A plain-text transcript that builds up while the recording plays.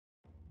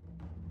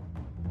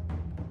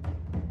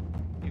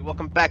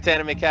Welcome back to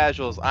Anime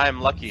Casuals. I'm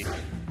Lucky.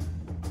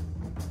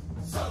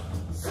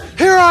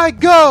 Here I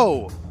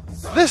go!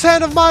 This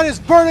hand of mine is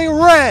burning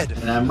red!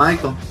 And I'm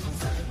Michael.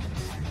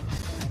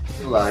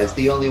 Realize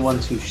the only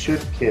ones who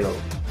should kill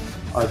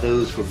are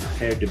those who are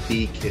prepared to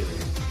be killed.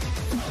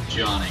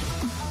 Johnny.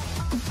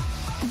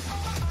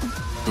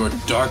 Your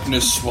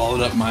darkness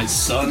swallowed up my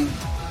son?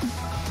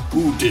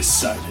 Who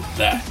decided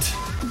that?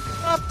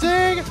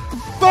 Erupting!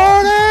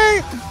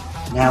 Burning!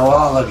 Now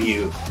all of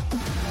you.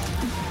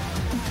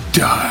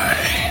 Die.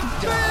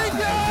 Yeah,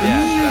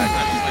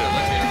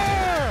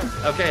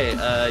 exactly. Okay,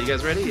 you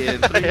guys ready?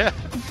 In 3,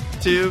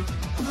 2,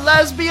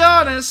 let's be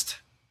honest.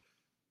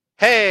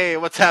 Hey,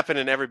 what's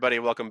happening, everybody?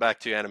 Welcome back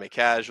to Anime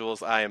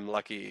Casuals. I am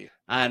Lucky.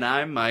 And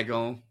I'm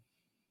Michael.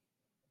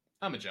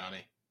 I'm a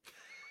Johnny.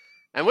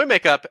 And we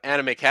make up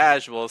Anime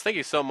Casuals. Thank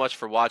you so much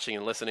for watching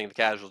and listening to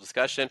Casual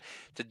Discussion.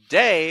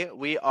 Today,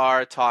 we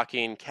are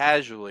talking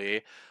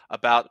casually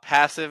about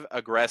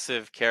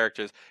passive-aggressive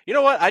characters. You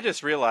know what? I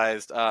just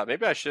realized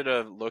maybe I should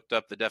have looked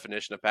up the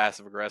definition of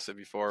passive-aggressive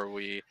before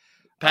we...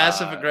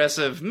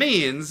 Passive-aggressive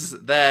means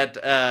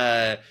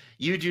that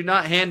you do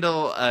not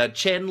handle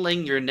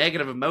channeling your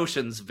negative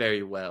emotions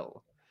very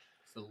well.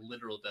 It's the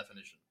literal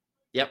definition.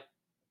 Yep.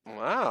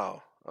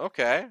 Wow.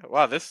 Okay.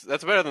 Wow, that's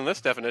better than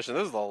this definition.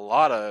 This is a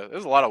lot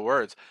of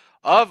words.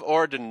 Of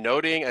or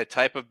denoting a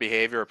type of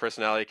behavior or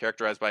personality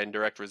characterized by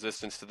indirect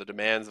resistance to the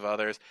demands of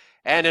others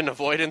and an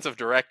avoidance of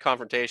direct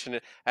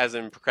confrontation, as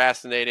in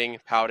procrastinating,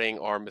 pouting,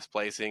 or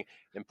misplacing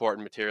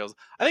important materials.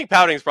 I think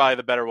pouting is probably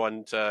the better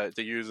one to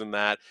use in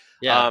that.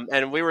 Yeah.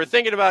 And we were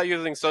thinking about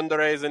using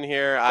tsunderes in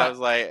here. I was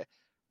like,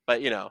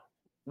 but you know.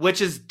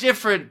 Which is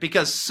different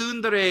because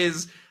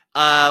tsunderes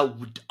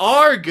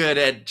are good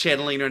at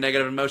channeling their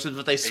negative emotions,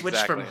 but they switch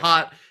from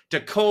hot to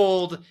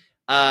cold,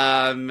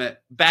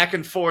 back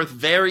and forth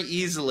very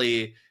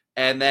easily,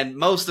 and then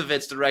most of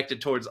it's directed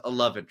towards a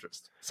love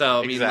interest.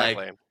 So I mean,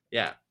 like,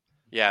 yeah.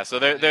 So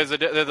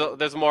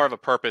there's more of a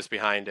purpose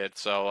behind it.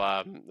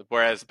 So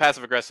whereas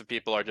passive aggressive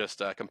people are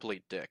just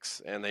complete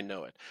dicks, and they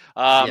know it,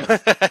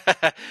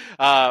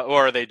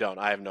 or they don't.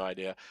 I have no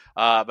idea.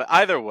 But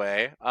either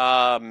way, so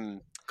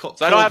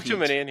I don't have too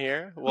many in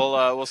here.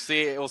 We'll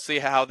see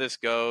how this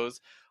goes.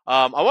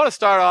 I want to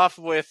start off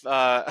with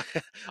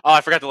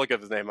I forgot to look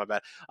up his name, my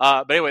bad.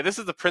 But anyway, this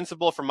is the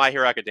principal from My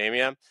Hero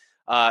Academia.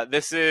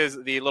 This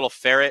is the little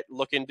ferret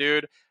looking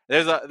dude.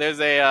 There's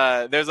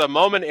a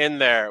moment in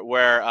there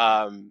where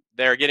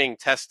they're getting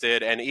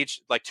tested, and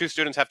two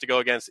students have to go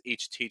against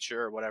each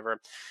teacher or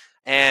whatever.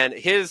 And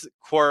his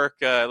quirk,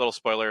 a little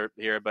spoiler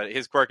here, but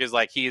his quirk is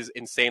like he's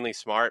insanely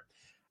smart.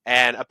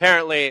 And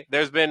apparently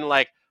there's been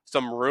like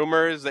some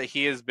rumors that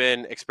he has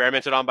been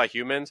experimented on by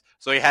humans.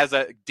 So he has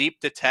a deep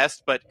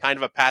detest, but kind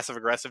of a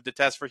passive-aggressive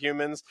detest for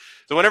humans.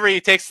 So whenever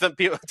he takes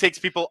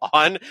people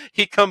on,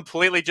 he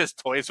completely just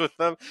toys with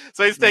them.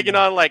 So he's taking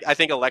on, like, I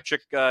think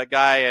Electric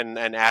Guy and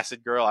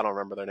Acid Girl. I don't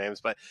remember their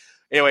names. But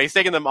anyway, he's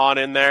taking them on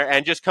in there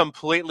and just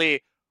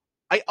completely...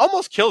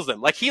 almost kills them.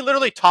 Like, he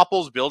literally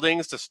topples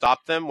buildings to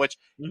stop them, which,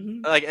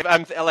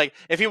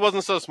 if he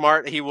wasn't so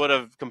smart, he would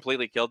have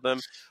completely killed them.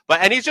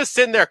 And he's just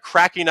sitting there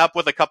cracking up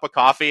with a cup of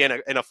coffee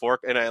and a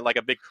fork and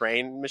a big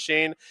crane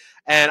machine.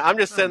 And I'm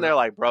just sitting there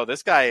like, bro,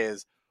 this guy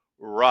is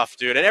rough,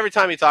 dude. And every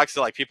time he talks to,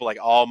 like, people like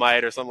All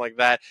Might or something like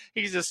that,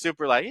 he's just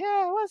super like,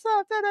 yeah, what's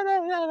up,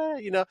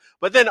 you know?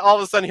 But then all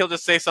of a sudden he'll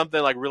just say something,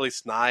 like, really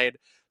snide.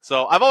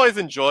 So I've always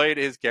enjoyed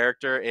his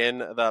character in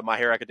the My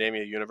Hero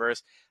Academia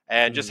universe,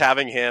 and just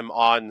having him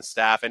on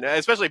staff, and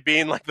especially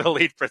being like the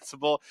lead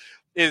principal,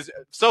 is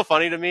so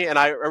funny to me. And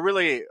I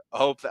really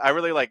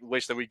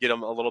wish that we get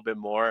him a little bit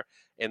more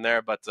in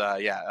there. But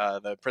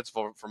the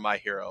principal from My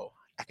Hero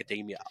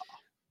Academia.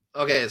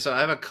 Okay, so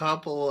I have a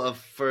couple of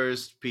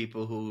first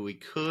people who we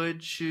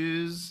could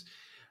choose,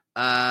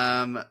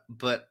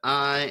 but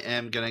I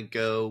am gonna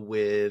go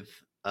with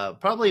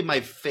probably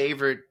my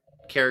favorite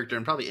character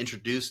and probably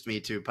introduced me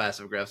to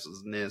passive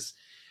aggressiveness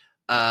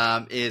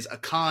is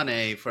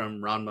Akane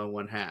from Ranma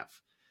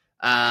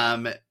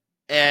 1/2.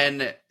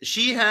 And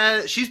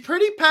she's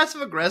pretty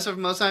passive aggressive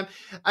most of the time.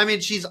 I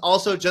mean, she's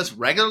also just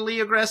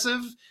regularly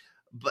aggressive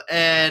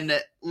and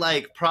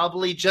like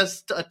probably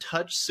just a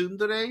touch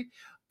tsundere,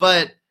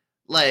 but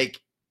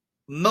like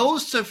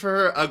most of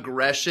her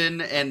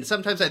aggression, and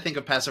sometimes I think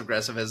of passive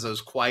aggressive as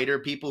those quieter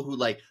people who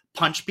like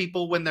punch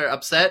people when they're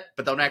upset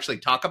but don't actually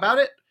talk about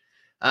it.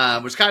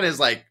 Which kind of is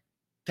like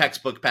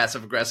textbook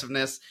passive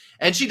aggressiveness.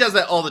 And she does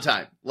that all the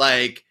time.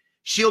 Like,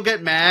 she'll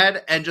get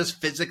mad and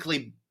just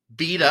physically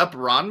beat up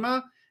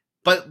Ranma,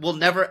 but will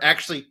never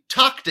actually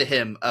talk to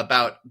him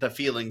about the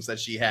feelings that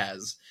she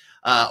has.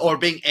 Or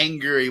being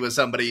angry with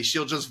somebody.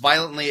 She'll just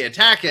violently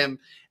attack him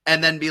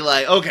and then be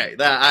like, okay,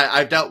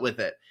 I've dealt with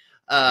it.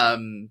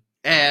 And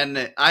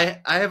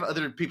I have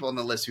other people on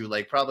the list who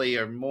like probably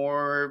are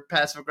more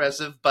passive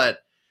aggressive, but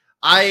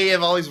I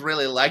have always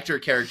really liked her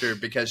character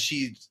because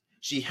she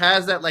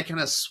has that like kind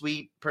of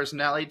sweet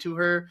personality to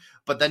her,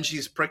 but then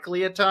she's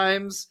prickly at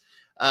times,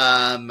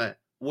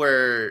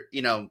 where,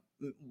 you know,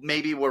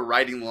 maybe we're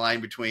riding the line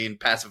between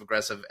passive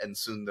aggressive and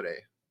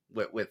tsundere.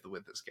 with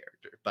this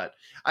character. But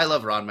I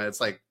love Ranma.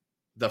 It's like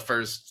the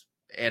first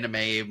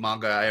anime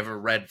manga I ever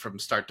read from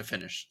start to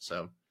finish.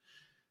 So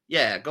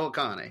yeah, go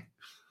Akane.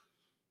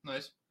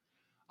 Nice.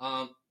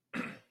 I'm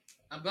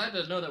glad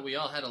to know that we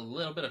all had a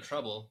little bit of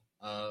trouble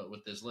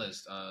with this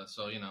list.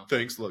 So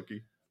Thanks,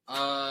 Lucky.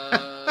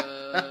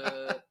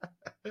 I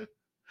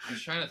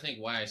was trying to think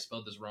why I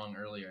spelled this wrong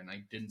earlier, and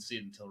I didn't see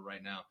it until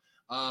right now.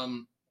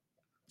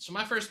 So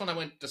my first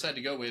one decided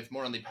to go with,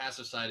 more on the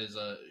passive side, is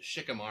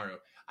Shikamaru.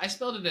 I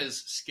spelled it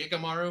as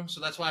Skikamaru, so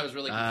that's why I was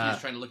really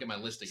confused trying to look at my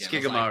list again. Skikamaru. I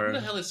was like, who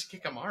the hell is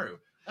Skikamaru?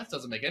 That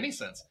doesn't make any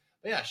sense.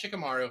 But yeah,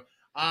 Shikamaru.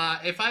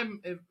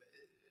 If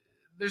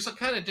there's a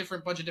kind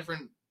of bunch of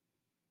different.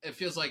 It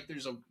feels like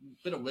there's a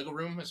bit of wiggle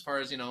room as far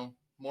as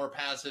more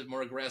passive,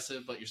 more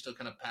aggressive, but you're still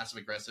kind of passive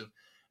aggressive.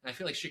 And I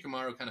feel like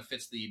Shikamaru kind of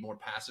fits the more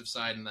passive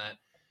side in that.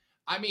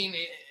 I mean,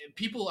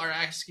 people are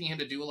asking him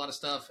to do a lot of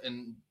stuff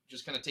and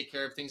just kind of take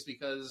care of things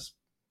because,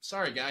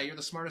 sorry, guy, you're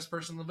the smartest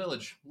person in the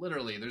village.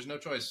 Literally, there's no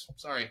choice.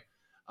 Sorry.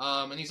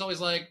 And he's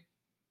always like,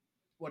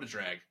 what a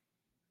drag.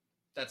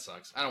 That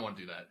sucks. I don't want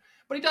to do that.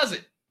 But he does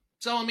it.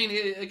 So, I mean,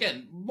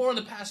 again, more on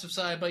the passive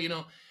side, but,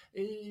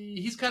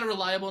 he's kind of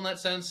reliable in that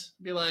sense.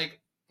 Be like,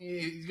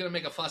 he's going to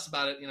make a fuss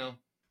about it,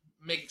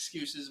 make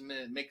excuses,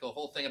 make a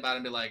whole thing about it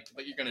and be like,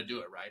 but you're going to do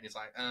it, right? And he's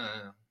like,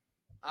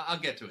 I'll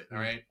get to it, all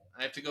right?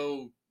 I have to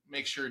go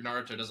make sure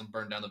Naruto doesn't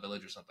burn down the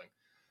village or something.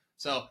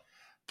 So,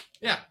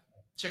 yeah,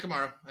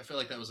 Shikamaru. I feel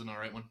like that was an all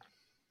right one.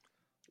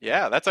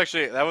 Yeah, that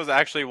was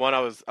actually one I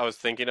was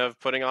thinking of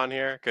putting on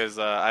here because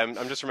I'm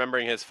just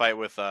remembering his fight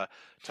with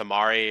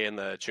Tamari in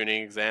the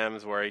tuning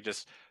exams where he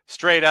just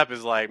straight up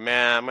is like,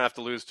 man, I'm gonna have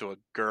to lose to a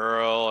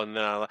girl, and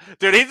then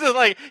dude, he's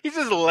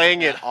just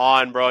laying it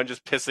on, bro, and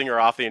just pissing her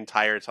off the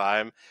entire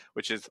time,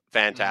 which is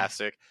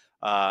fantastic,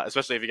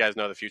 especially if you guys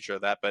know the future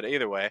of that. But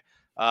either way,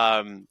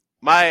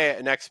 my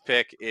next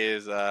pick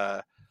is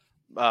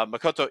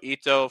Makoto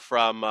Ito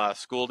from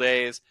School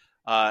Days.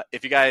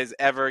 If you guys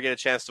ever get a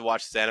chance to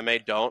watch this anime,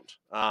 don't,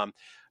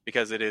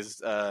 because it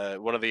is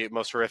one of the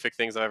most horrific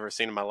things I've ever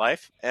seen in my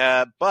life.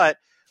 But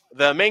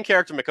the main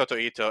character, Makoto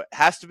Ito,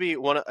 has to be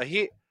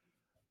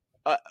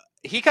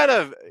he kind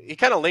of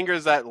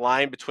lingers that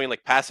line between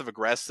like passive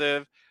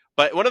aggressive.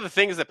 But one of the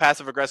things that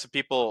passive aggressive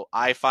people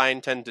I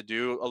find tend to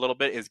do a little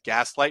bit is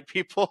gaslight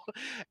people.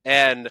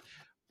 And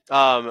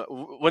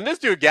when this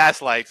dude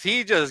gaslights,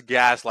 he just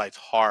gaslights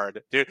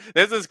hard, dude.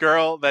 There's this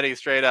girl that he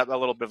straight up, a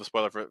little bit of a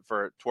spoiler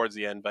for towards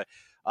the end, but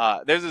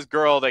there's this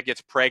girl that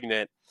gets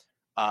pregnant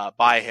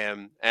by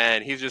him,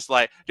 and he's just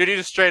like, dude, he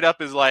just straight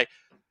up is like,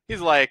 he's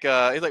like,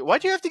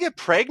 why'd you have to get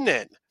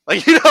pregnant?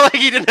 Like, like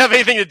he didn't have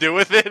anything to do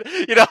with it.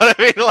 You know what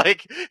I mean?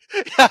 Like,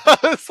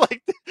 it's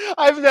like,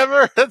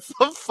 that's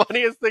the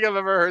funniest thing I've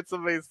ever heard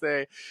somebody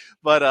say.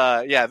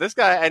 But yeah, this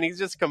guy, and he's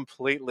just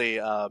completely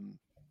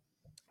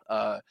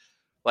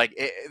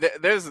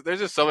there's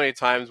just so many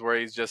times where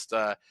he's just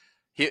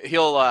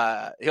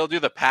he'll do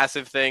the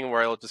passive thing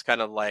where he'll just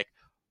kind of like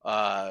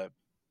act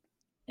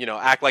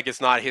like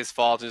it's not his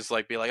fault and just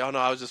like be like, oh no,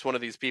 I was just one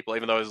of these people,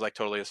 even though it was like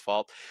totally his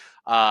fault.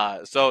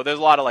 So there's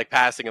a lot of like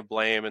passing of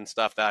blame and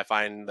stuff that I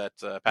find that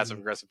passive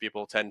aggressive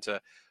people tend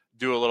to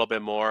do a little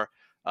bit more.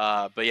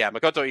 But yeah,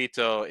 Makoto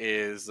Ito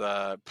is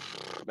man,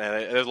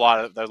 there's a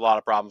lot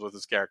of problems with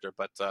his character,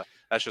 but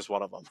that's just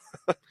one of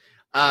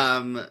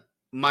them.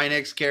 My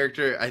next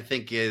character, I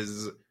think,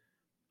 is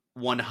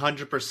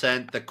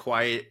 100% the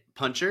Quiet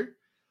Puncher,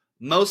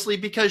 mostly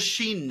because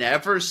she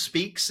never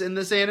speaks in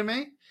this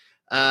anime,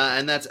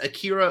 and that's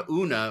Akira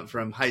Una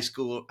from High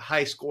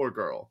Score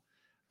Girl.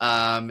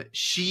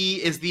 She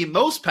is the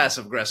most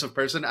passive-aggressive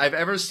person I've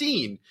ever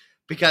seen,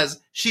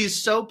 because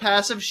she's so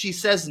passive, she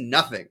says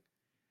nothing.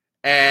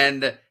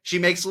 And she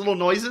makes little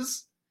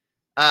noises.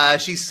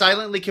 She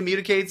silently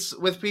communicates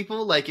with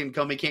people, like in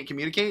Komi Can't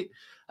Communicate.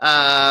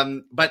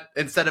 But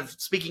instead of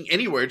speaking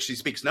any words, she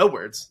speaks no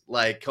words,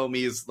 like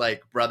Komi's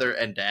like brother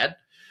and dad.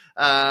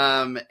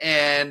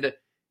 And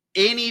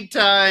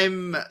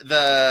anytime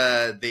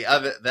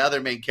the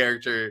other main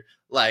character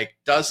like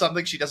does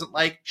something she doesn't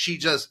like, she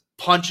just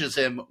punches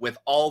him with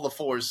all the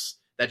force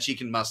that she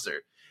can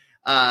muster.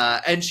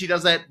 And she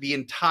does that the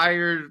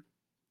entire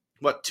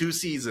 2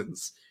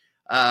 seasons.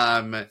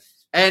 And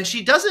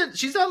she's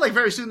not like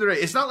very tsundere.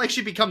 It's not like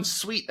she becomes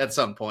sweet at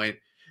some point.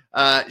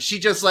 She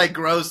just like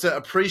grows to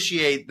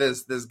appreciate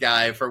this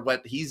guy for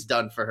what he's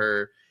done for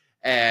her,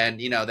 and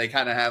they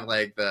kind of have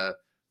like the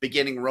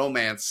beginning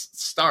romance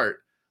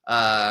start.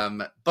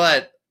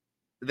 But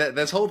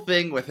this whole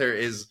thing with her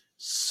is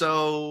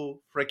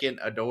so freaking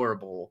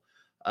adorable.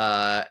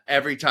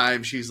 Every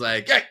time she's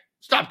like, "Hey,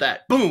 stop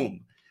that!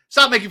 Boom!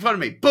 Stop making fun of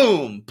me!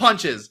 Boom!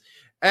 Punches!"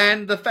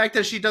 And the fact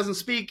that she doesn't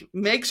speak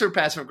makes her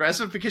passive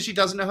aggressive because she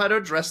doesn't know how to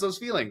address those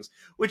feelings,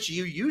 which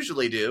you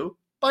usually do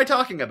by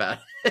talking about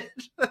it.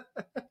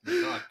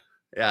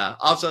 Yeah.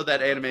 Also,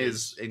 that anime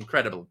is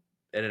incredible,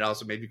 and it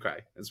also made me cry.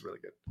 It's really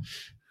good.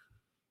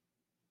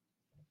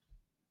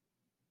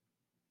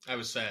 I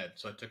was sad,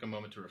 so I took a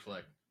moment to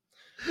reflect.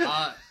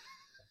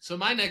 So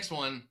my next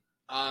one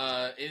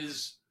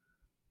is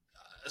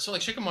so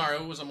like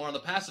Shikamaru was more on the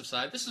passive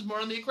side. This is more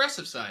on the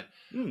aggressive side.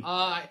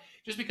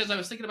 Just because I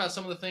was thinking about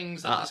some of the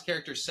things that this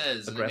character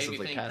says, and it made me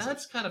think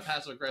that's kind of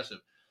passive aggressive.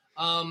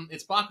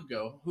 It's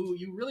Bakugo, who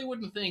you really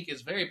wouldn't think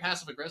is very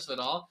passive aggressive at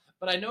all,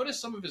 but I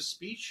noticed some of his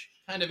speech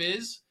kind of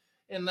is,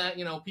 in that,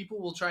 you know,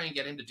 people will try and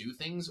get him to do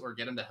things or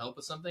get him to help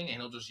with something, and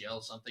he'll just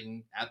yell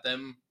something at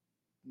them,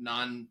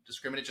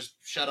 non-discriminate, just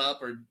shut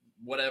up or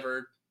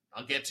whatever,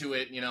 I'll get to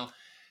it, you know.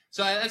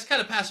 So that's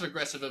kind of passive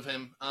aggressive of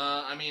him.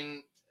 I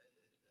mean,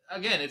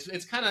 again,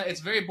 it's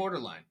very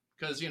borderline,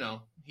 because, you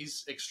know,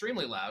 he's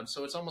extremely loud,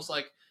 so it's almost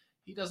like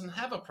he doesn't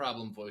have a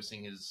problem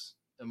voicing his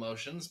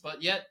emotions,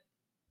 but yet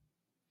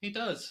he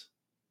does.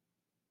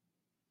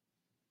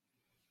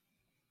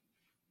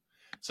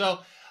 So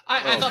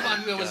I thought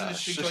Bakugo was an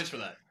interesting choice for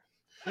that.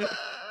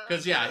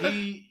 Because, yeah,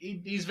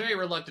 he's very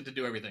reluctant to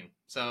do everything.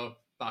 So,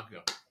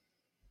 Bakugo.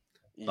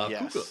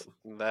 Yes,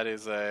 that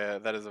is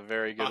a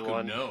very good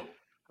one. No.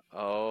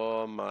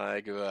 Oh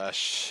my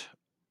gosh.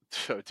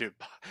 Dude,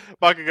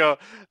 Bakugo.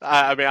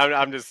 I mean,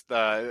 I'm just.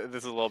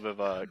 This is a little bit of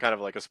a kind of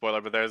like a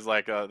spoiler, but there's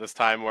like this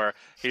time where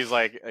he's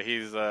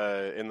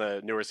in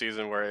the newer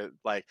season where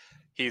like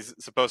he's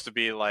supposed to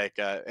be like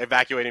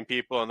evacuating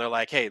people, and they're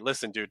like, "Hey,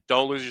 listen, dude,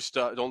 don't lose your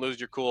stuff, don't lose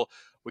your cool.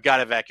 We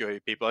gotta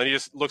evacuate people." And he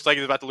just looks like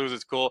he's about to lose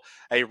his cool,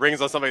 and he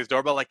rings on somebody's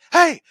doorbell like,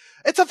 "Hey,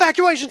 it's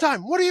evacuation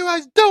time! What are you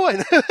guys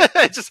doing?"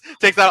 It just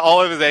takes out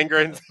all of his anger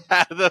and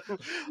out of them.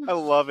 I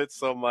love it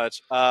so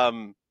much.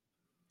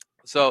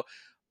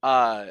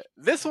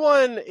 This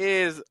one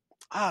is,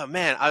 oh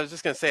man, I was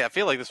just going to say, I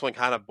feel like this one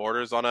kind of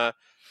borders on a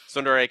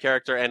tsundere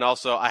character, and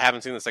also I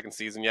haven't seen the second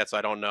season yet, so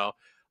I don't know.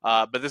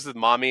 But this is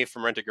Mami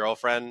from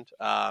Rent-A-Girlfriend.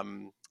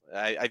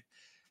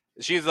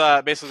 She's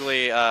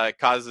basically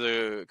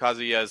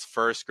Kazuya's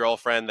first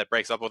girlfriend that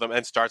breaks up with him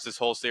and starts this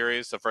whole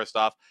series. So first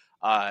off,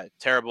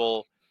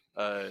 terrible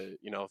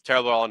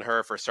on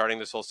her for starting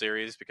this whole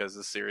series, because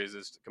this series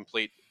is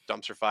complete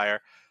dumpster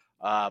fire.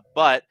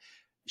 But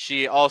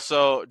she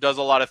also does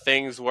a lot of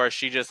things where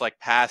she just like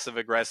passive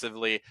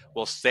aggressively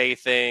will say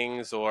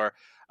things, or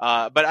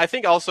but I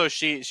think also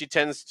she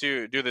tends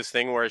to do this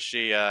thing where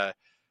she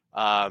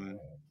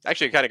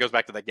actually it kind of goes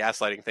back to the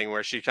gaslighting thing,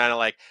 where she kind of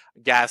like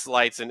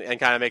gaslights and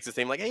kind of makes it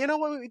seem like, hey, you know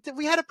what,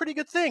 we had a pretty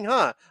good thing,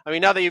 huh? I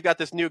mean, now that you've got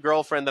this new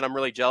girlfriend that I'm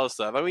really jealous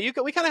of, I mean,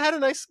 we kind of had a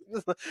nice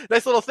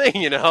little thing,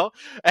 you know.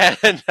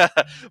 And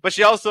but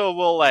she also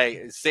will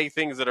like say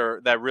things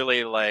that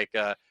really like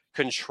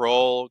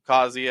control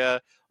Kazuya,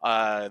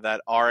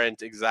 that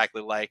aren't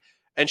exactly like,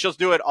 and she'll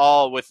do it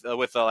all with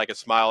like a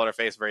smile on her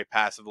face, very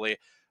passively.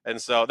 And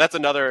so that's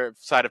another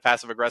side of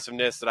passive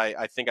aggressiveness that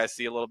I think I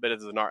see a little bit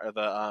as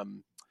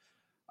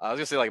I was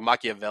gonna say like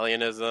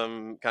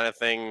Machiavellianism kind of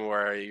thing,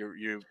 where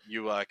you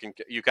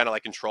kind of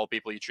like control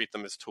people, you treat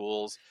them as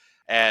tools,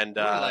 and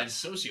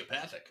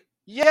sociopathic.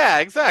 Yeah,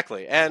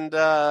 exactly. And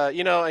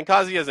and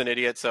Kazuya's an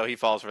idiot, so he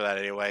falls for that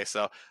anyway.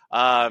 So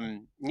I'd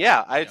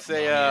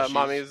say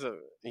Mami's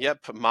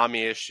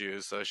mommy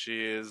issues. So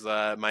she is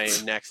my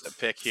next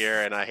pick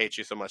here, and I hate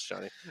you so much,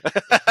 Johnny.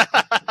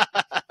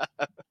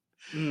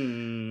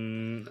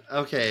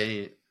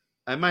 Okay,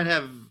 I might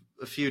have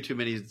a few too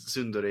many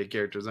tsundere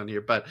characters on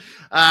here, but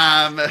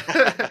I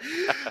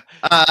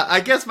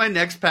guess my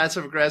next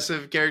passive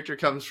aggressive character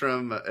comes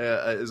from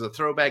is a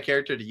throwback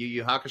character to Yu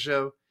Yu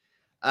Hakusho.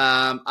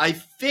 I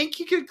think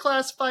you could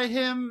classify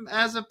him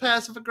as a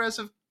passive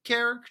aggressive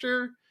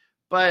character,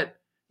 but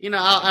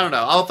I don't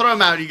know. I'll throw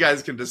him out. You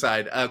guys can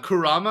decide.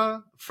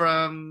 Kurama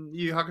from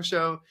Yu Yu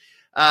Hakusho.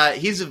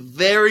 He's a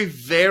very,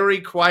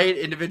 very quiet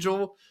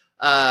individual,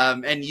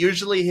 and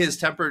usually his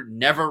temper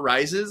never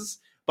rises.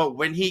 But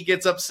when he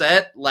gets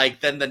upset,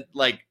 then the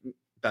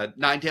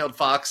nine-tailed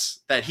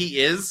fox that he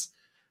is,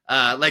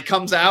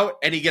 comes out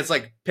and he gets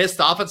pissed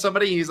off at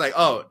somebody. And he's like,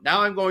 "Oh,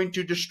 now I'm going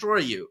to destroy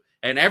you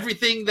and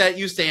everything that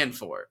you stand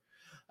for."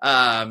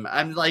 I'm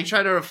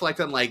trying to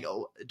reflect on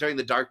during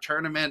the Dark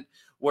Tournament,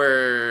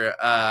 where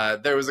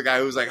there was a guy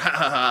who was like, "Ha,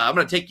 ha, ha, I'm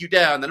going to take you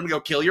down, then I'm going to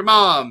go kill your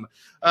mom.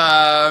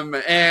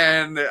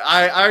 And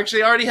I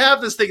actually already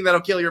have this thing that'll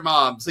kill your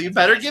mom, so you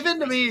better give in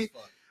to me."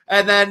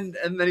 And then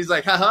he's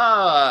like,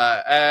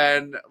 "Haha,"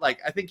 and I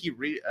think he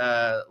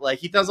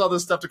does all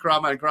this stuff to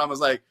Kurama, and Kurama's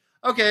like,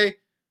 "Okay,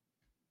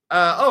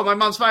 oh, my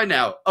mom's fine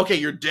now. Okay,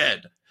 you're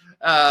dead."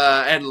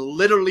 And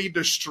literally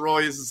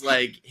destroys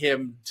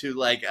him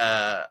to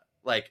I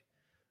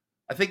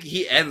think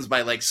he ends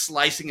by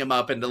slicing him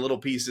up into little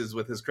pieces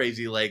with his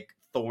crazy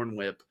thorn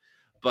whip.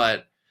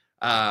 But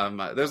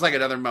there's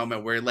another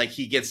moment where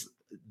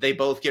they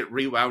both get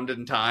rewound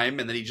in time,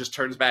 and then he just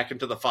turns back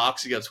into the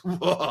fox. He goes,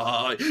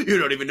 "Whoa, you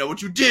don't even know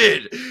what you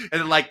did,"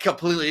 and then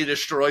completely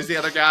destroys the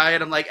other guy.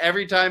 And I'm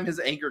every time his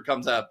anger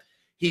comes up,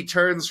 he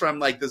turns from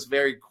this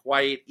very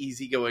quiet,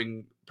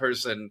 easygoing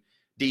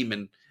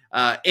demon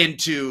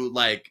into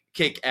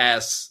Kick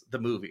Ass the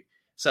movie.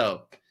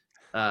 So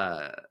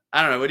I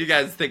don't know. What do you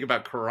guys think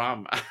about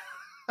Kurama?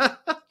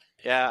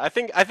 Yeah, I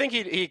think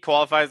he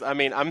qualifies. I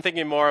mean, I'm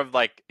thinking more of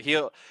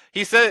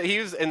he said he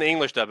was in the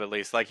English dub at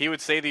least. He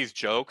would say these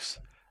jokes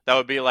that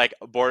would be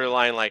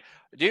borderline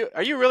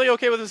Are you really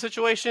okay with the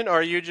situation, or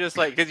are you just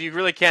like, because you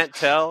really can't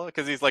tell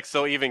because he's like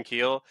so even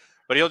keel,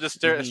 but he'll just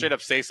straight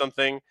up say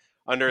something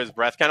under his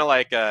breath, kind of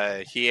like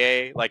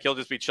Hiei. Like he'll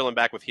just be chilling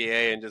back with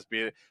Hiei and just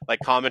be like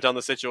comment on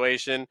the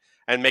situation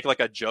and make like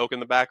a joke in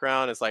the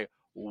background. It's like,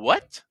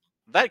 what?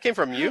 That came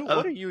from you?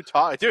 What are you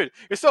talking, dude?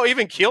 You're so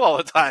even keel all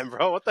the time,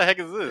 bro. What the heck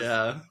is this?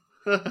 Yeah.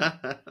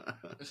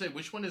 I say,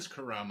 which one is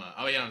Kurama?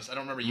 Oh yeah, I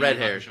don't remember you Red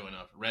hair showing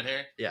up. Red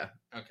hair. Yeah.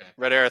 Okay.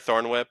 Red hair,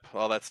 thorn whip,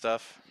 all that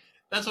stuff.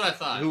 That's what I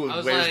thought. Who I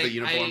was wears like, the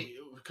uniform?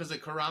 Because the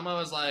Kurama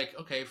was like,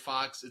 okay,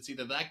 Fox, it's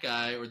either that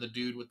guy or the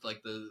dude with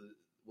like the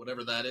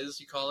whatever that is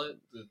you call it.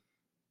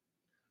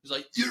 He's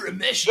like, you're a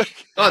meshi.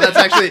 Oh, that's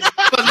actually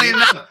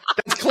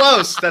that's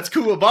close. That's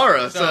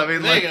Kuwabara. So I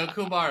mean, there you go,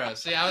 Kuwabara.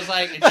 See, I was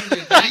like, it's either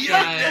that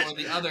guy or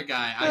the other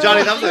guy.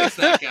 Johnny,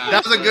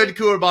 that was a good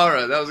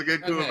Kuwabara. That was a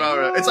good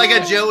Kuwabara. Okay. It's like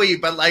a Joey,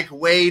 but like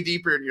way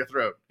deeper in your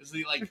throat. It's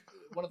like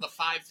one of the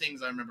 5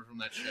 things I remember from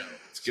that show.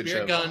 It's a good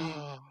Spear show. gun.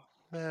 Oh,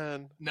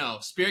 man. No,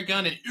 spear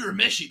gun and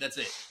urameshi. That's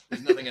it.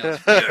 There's nothing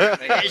else.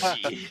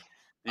 You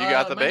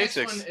got the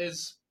basics. Next one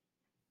is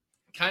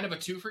kind of a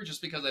twofer,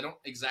 just because I don't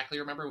exactly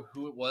remember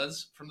who it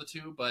was from the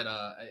two, but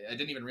I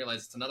didn't even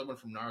realize it's another one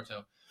from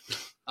Naruto.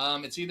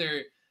 It's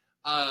either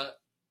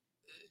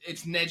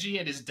it's Neji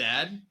and his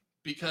dad,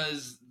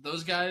 because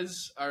those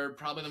guys are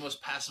probably the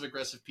most passive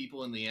aggressive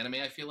people in the anime.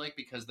 I feel like,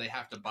 because they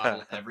have to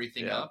bottle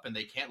everything up and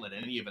they can't let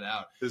any of it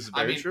out. This is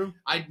very true.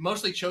 I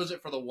mostly chose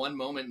it for the one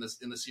moment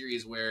in the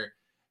series where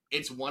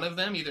it's one of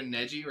them, either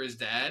Neji or his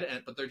dad,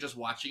 but they're just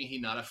watching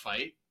Hinata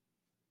fight.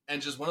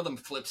 And just one of them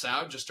flips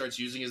out, just starts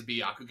using his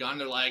Byakugan.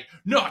 They're like,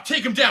 no,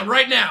 take him down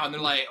right now. And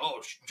they're like,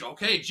 oh,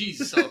 okay,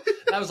 geez. So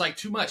that was like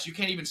too much. You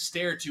can't even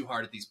stare too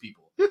hard at these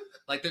people.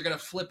 Like, they're going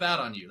to flip out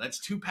on you. That's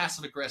too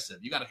passive aggressive.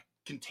 You got to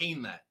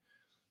contain that.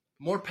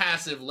 More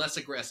passive, less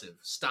aggressive.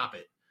 Stop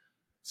it.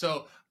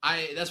 So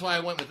that's why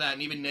I went with that.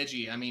 And even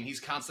Neji, I mean, he's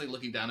constantly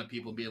looking down at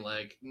people being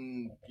like,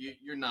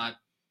 you're not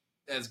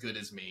as good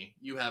as me.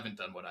 You haven't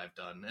done what I've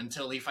done.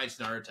 Until he fights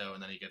Naruto,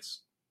 and then he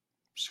gets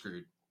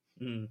screwed.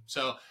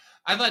 So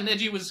I thought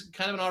Neji was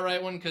kind of an all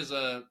right one because,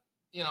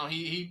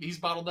 he's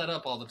bottled that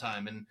up all the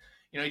time. And,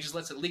 he just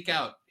lets it leak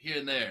out here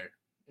and there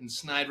in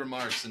snide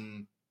remarks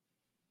and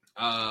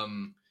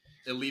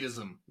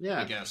elitism,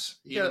 I guess.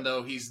 Even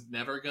though he's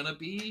never going to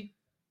be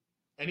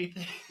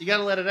anything. You got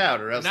to let it out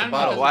or else the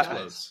bottle will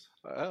close.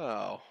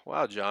 Oh,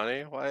 wow,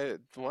 Johnny. Why?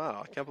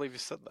 Wow, I can't believe you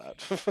said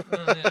that.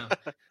 Yeah.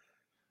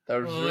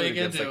 That was really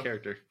against that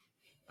character.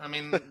 I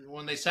mean,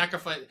 when they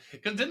sacrifice...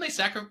 Didn't they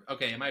sacrifice...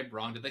 Okay, am I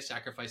wrong? Did they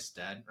sacrifice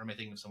Dad? Or am I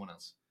thinking of someone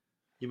else?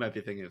 You might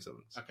be thinking of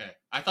someone else. Okay.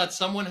 I thought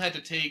someone had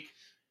to take...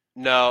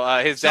 No,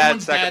 his dad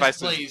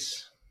sacrificed...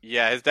 Place.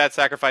 Yeah, his dad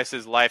sacrificed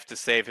his life to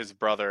save his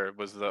brother,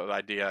 was the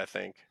idea, I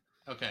think.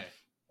 Okay.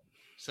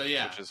 So,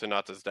 yeah. Which is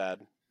Hinata's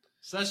dad.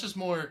 So that's just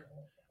more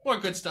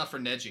good stuff for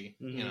Neji.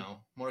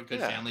 More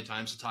good family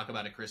times to talk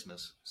about at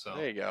Christmas. So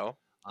there you go.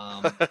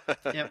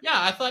 Yeah,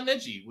 I thought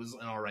Neji was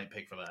an all right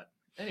pick for that.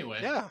 Anyway.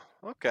 Yeah.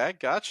 Okay.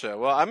 Gotcha.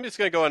 Well, I'm just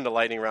gonna go into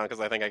lightning round because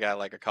I think I got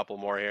like a couple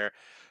more here.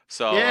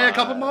 So a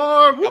couple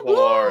more.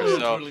 So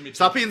totally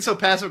stop being so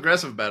passive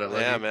aggressive about it.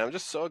 Yeah, man. I'm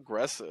just so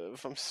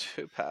aggressive. I'm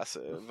too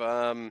passive.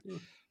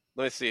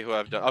 Let me see who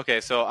I've done.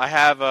 Okay, so I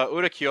have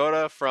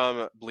Urakiora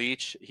from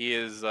Bleach. He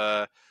is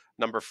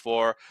number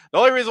 4. The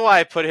only reason why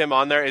I put him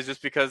on there is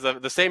just because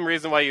of the same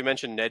reason why you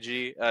mentioned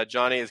Neji,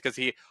 Johnny, is because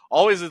he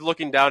always is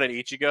looking down at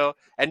Ichigo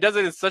and does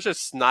it in such a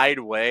snide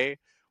way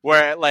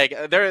where,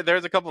 like,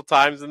 there's a couple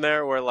times in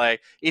there where,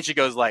 like,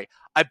 Ichigo's like,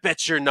 I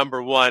bet you're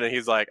number 1, and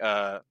he's like,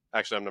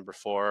 actually, I'm number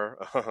 4.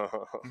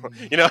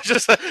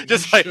 Just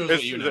like,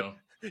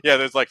 yeah,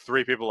 there's like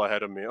 3 people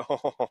ahead of me,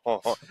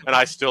 and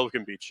I still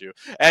can beat you.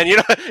 And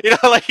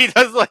like he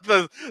does like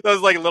those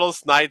like little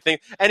snide things,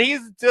 and he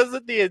does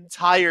it the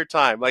entire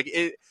time. Like,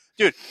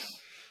 dude.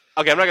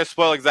 Okay, I'm not gonna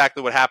spoil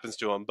exactly what happens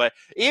to him, but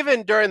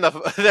even during the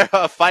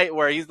fight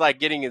where he's like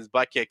getting his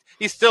butt kicked,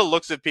 he still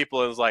looks at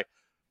people and is like,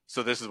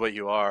 "So this is what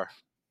you are,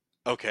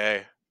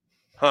 okay."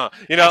 Huh?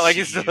 Like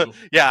he's still,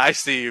 yeah, I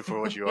see you for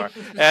what you are,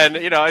 and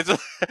it's I'm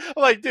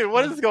like, dude,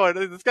 what is going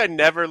on? This guy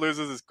never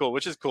loses his cool,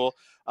 which is cool,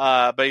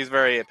 but he's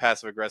very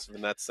passive aggressive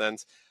in that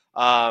sense.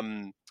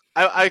 I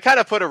kind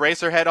of put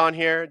Eraserhead on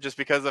here just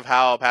because of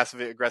how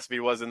passive aggressive he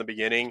was in the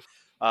beginning.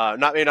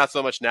 Not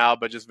so much now,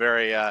 but just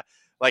very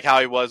like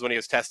how he was when he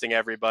was testing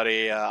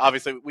everybody.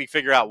 Obviously, we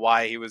figure out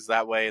why he was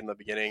that way in the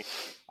beginning.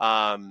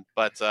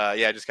 But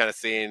just kind of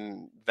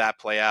seeing that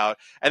play out.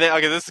 And then,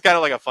 okay, this is kind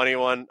of like a funny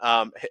one.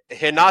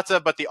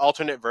 Hinata, but the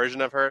alternate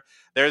version of her.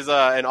 There's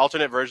an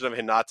alternate version of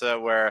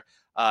Hinata where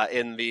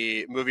in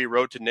the movie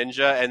Road to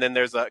Ninja, and then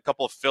there's a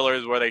couple of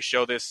fillers where they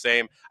show this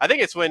same. I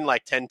think it's when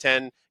like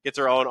 1010 gets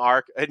her own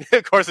arc, and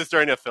of course it's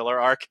during a filler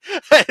arc.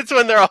 It's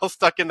when they're all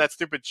stuck in that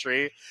stupid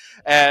tree,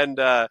 and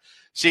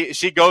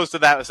she goes to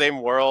that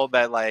same world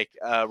that like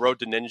Road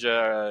to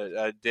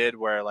Ninja did,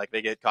 where like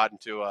they get caught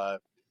into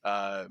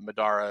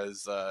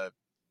Madara's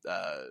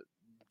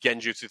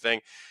genjutsu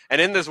thing,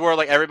 and in this world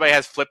like everybody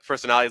has flipped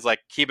personalities. Like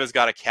Kiba's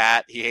got a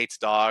cat, he hates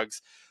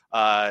dogs.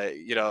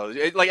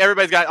 like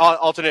everybody's got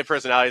alternate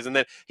personalities, and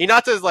then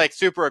Hinata's like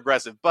super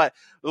aggressive. But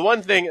the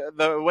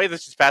way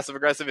that she's passive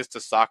aggressive is to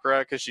Sakura,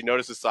 because she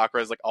notices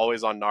Sakura is like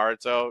always on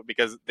Naruto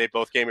because they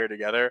both came here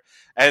together,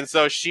 and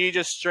so she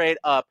just straight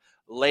up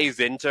lays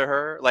into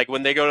her. Like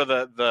when they go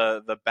to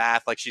the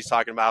bath, like she's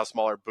talking about how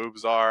small her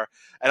boobs are,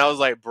 and I was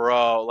like,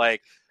 bro,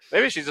 like.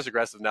 Maybe she's just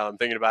aggressive now that I'm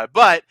thinking about it,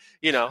 but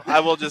I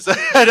will just.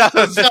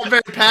 It's not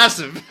very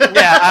passive.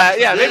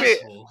 Yeah.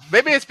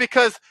 Maybe it's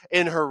because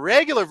in her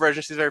regular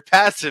version she's very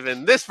passive,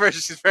 in this version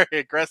she's very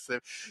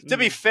aggressive. To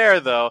be fair,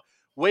 though,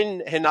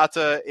 when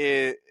Hinata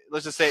is,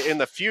 let's just say in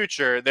the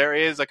future, there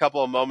is a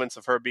couple of moments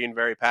of her being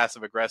very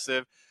passive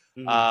aggressive.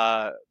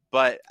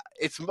 But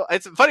it's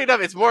funny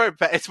enough. It's more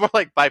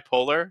like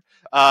bipolar.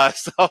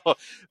 So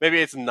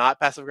maybe it's not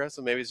passive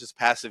aggressive. Maybe it's just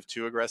passive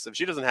to aggressive.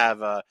 She doesn't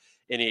have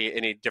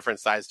any different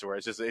sides to her.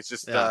 It's just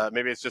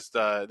maybe it's just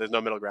there's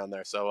no middle ground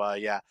there. So I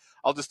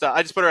just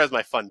put her as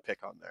my fun pick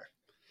on there.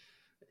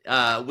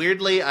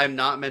 Weirdly, I'm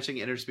not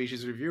mentioning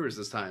interspecies reviewers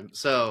this time.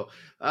 So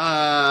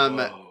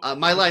my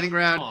lightning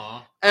round.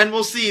 Aww. And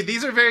we'll see.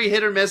 These are very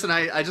hit or miss, and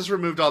I just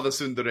removed all the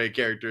tsundere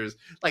characters.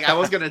 Like, I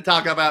was going to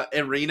talk about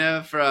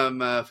Irina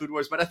from Food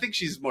Wars, but I think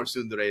she's more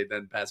tsundere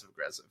than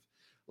passive-aggressive.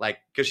 Like,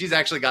 because she's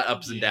actually got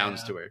ups and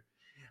downs to her.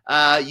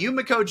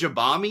 Yumiko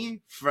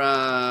Jabami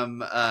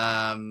from,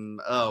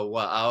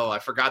 I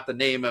forgot the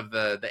name of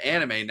the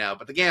anime now,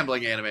 but the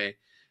gambling anime.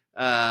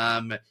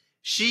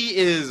 She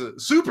is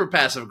super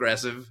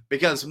passive-aggressive,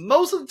 because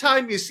most of the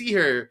time you see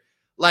her,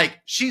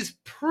 like, she's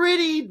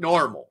pretty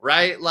normal,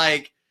 right?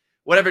 Like,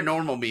 whatever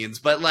normal means,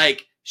 but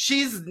like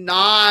she's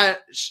not,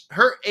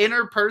 her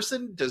inner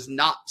person does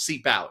not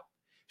seep out.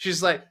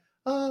 She's like,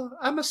 oh,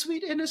 I'm a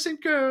sweet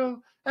innocent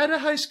girl at a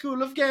high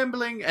school of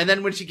gambling, and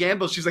then when she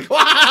gambles she's like,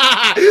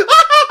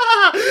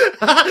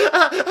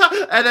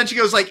 and then she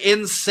goes like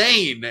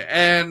insane,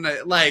 and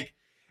like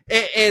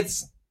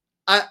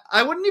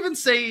I wouldn't even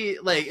say,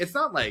 like, it's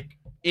not like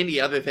any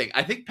other thing.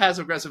 I think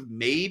passive aggressive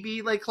may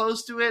be like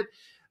close to it,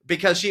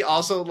 because she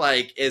also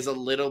like is a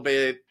little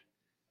bit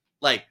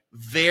like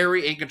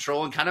very in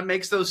control and kind of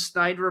makes those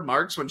snide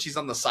remarks when she's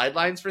on the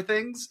sidelines for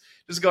things,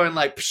 just going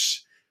like, psh,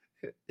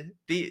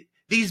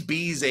 these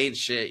bees ain't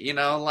shit,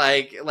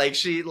 like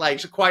she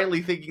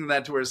quietly thinking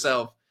that to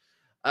herself.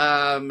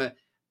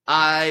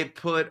 I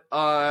put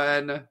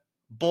on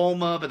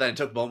Bulma, but then I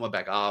took Bulma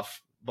back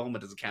off. Bulma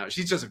doesn't count.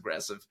 She's just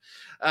aggressive.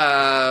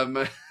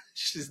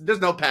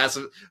 There's no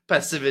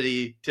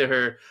passivity to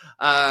her.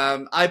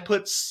 I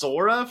put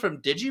Sora from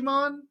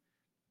Digimon.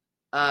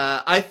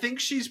 I think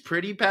she's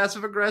pretty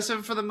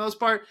passive-aggressive for the most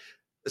part,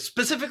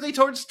 specifically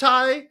towards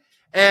Tai,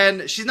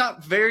 and she's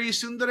not very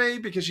tsundere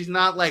because she's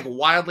not, like,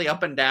 wildly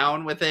up and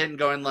down with it and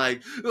going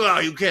like, oh,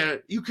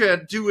 you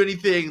can't do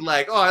anything,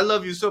 like, oh, I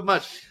love you so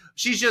much.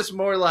 She's just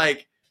more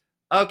like,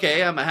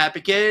 okay, I'm a happy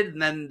kid,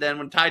 and then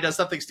when Tai does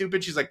something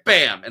stupid, she's like,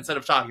 bam, instead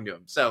of talking to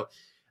him. So,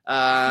 threw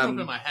up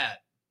in my hat.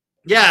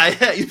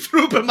 Yeah, you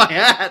threw up in my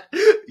hat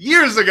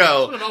years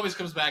ago. That's what it always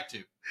comes back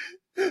to.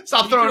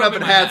 Stop throwing up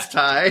in hats,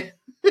 Tai.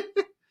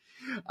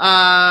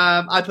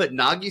 I put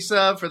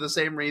Nagisa for the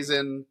same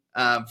reason,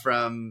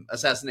 from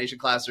Assassination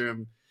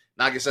Classroom.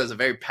 Nagisa is a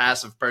very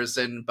passive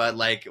person, but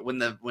like when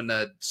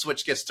the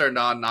switch gets turned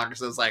on,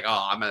 Nagisa's like,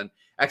 oh, I'm an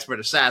expert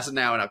assassin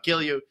now and I'll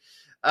kill you.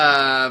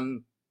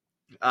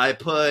 I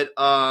put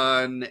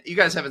on, you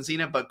guys haven't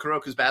seen it, but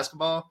Kuroko's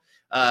Basketball.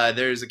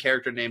 There's a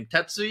character named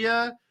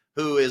Tetsuya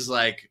who is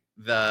like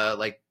the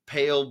like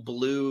pale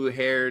blue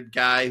haired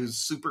guy who's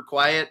super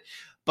quiet,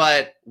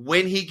 but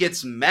when he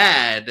gets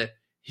mad,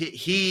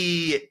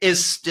 he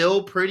is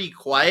still pretty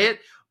quiet,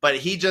 but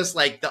he just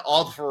like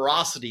all the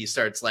ferocity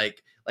starts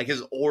like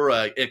his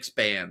aura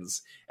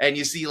expands, and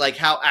you see like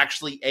how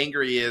actually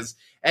angry he is.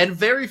 And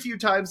very few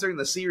times during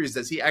the series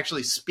does he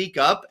actually speak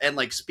up and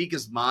like speak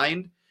his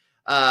mind.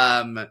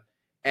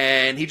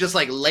 And he just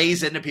like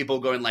lays into people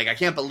going like, I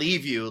can't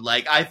believe you.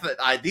 Like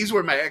these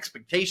were my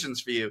expectations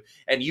for you,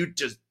 and you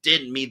just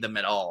didn't meet them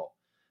at all.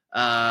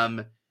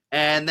 And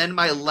then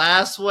my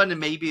last one, and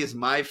maybe is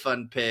my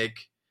fun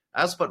pick.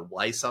 I also put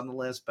Weiss on the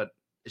list, but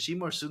is she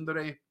more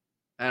tsundere?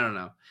 I don't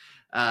know.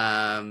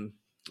 I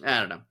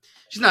don't know.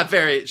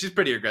 She's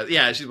pretty aggressive.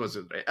 Yeah, she's more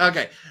tsundere.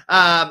 Okay.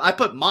 I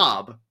put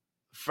Mob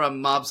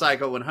from Mob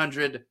Psycho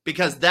 100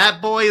 because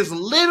that boy is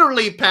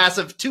literally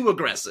passive to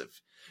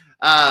aggressive.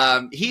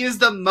 He is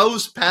the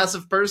most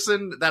passive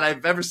person that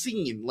I've ever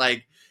seen.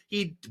 Like,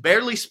 he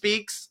barely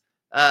speaks,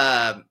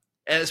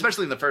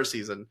 especially in the first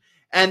season.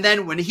 And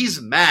then when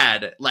he's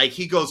mad, like,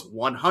 he goes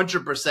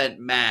 100%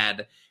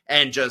 mad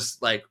and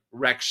just, like,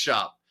 wrecks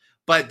shop.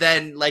 But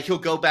then, like, he'll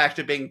go back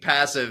to being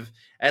passive,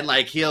 and,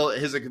 like,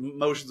 his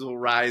emotions will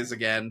rise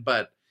again.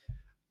 But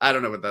I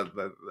don't know what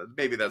that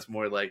maybe that's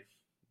more, like,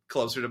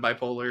 closer to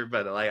bipolar,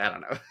 but, like, I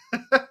don't know.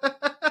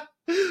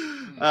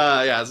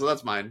 Yeah, so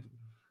that's mine.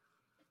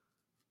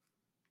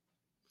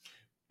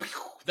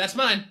 That's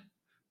mine.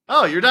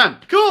 Oh, you're done.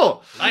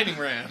 Cool. Lightning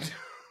round.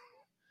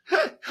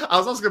 I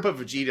was also going to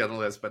put Vegeta on the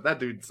list, but that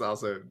dude's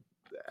also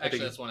Actually,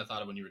 that's what I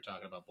thought of when you were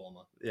talking about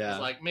Bulma. Yeah.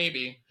 It's like,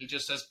 maybe he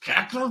just says,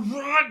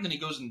 Kakarot, and then he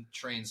goes and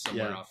trains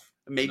somewhere off.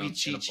 Maybe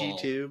Chi-Chi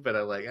too, but I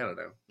don't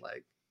know.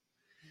 Like,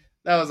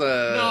 that was a...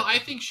 No, I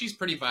think she's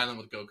pretty violent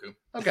with Goku.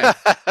 Okay.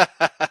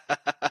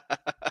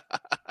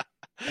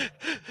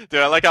 Dude,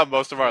 I like how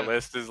most of our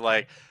list is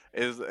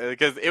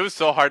because it was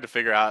so hard to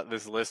figure out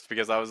this list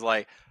because I was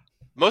like,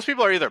 most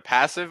people are either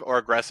passive or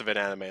aggressive in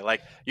anime.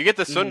 Like, you get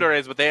the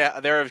Tsunderes, but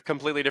they're a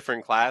completely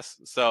different class.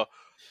 So,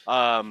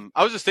 I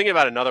was just thinking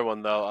about another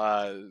one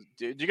though.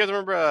 Do you guys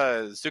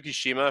remember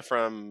Tsukishima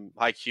from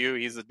Haikyuu?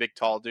 He's the big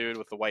tall dude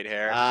with the white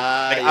hair.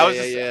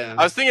 I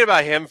was thinking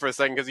about him for a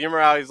second because you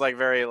remember how he's like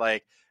very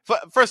like.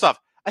 First off,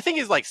 I think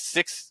he's like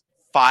 6'5"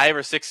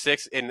 or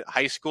 6'6" in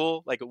high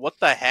school. Like, what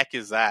the heck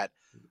is that?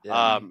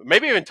 Yeah.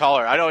 Maybe even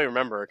taller. I don't even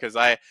remember because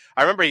I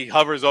remember he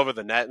hovers over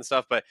the net and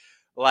stuff. But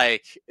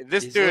like,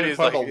 this dude is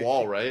like a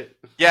wall, right?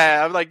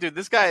 Yeah, I'm like, dude,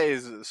 this guy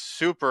is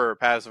super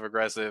passive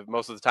aggressive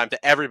most of the time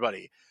to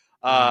everybody.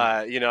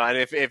 And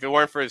if it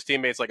weren't for his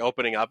teammates like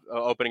opening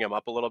him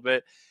up a little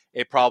bit,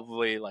 it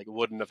probably like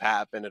wouldn't have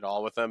happened at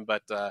all with him.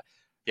 But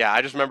yeah,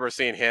 I just remember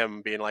seeing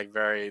him being like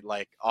very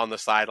like on the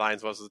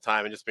sidelines most of the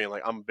time and just being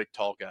like, I'm a big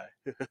tall guy,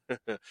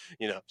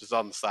 just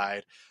on the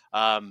side.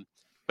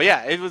 But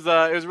yeah, it was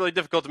really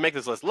difficult to make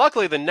this list.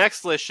 Luckily, the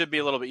next list should be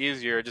a little bit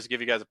easier. Just to give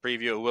you guys a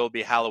preview, it will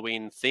be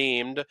Halloween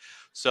themed,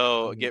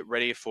 so get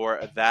ready for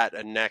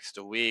that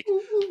next week.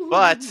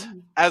 But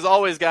as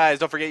always, guys,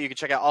 don't forget you can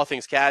check out All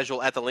Things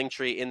Casual at the link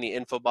tree in the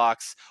info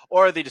box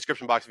or the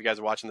description box if you guys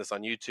are watching this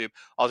on YouTube.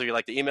 Also, if you'd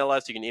like to email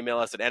us, you can email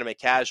us at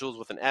animecasuals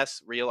with an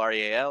S, real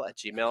REAL at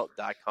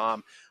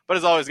gmail.com. But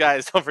as always,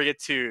 guys, don't forget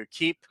to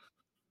keep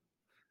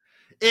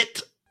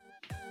it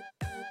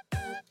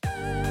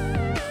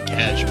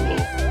casual.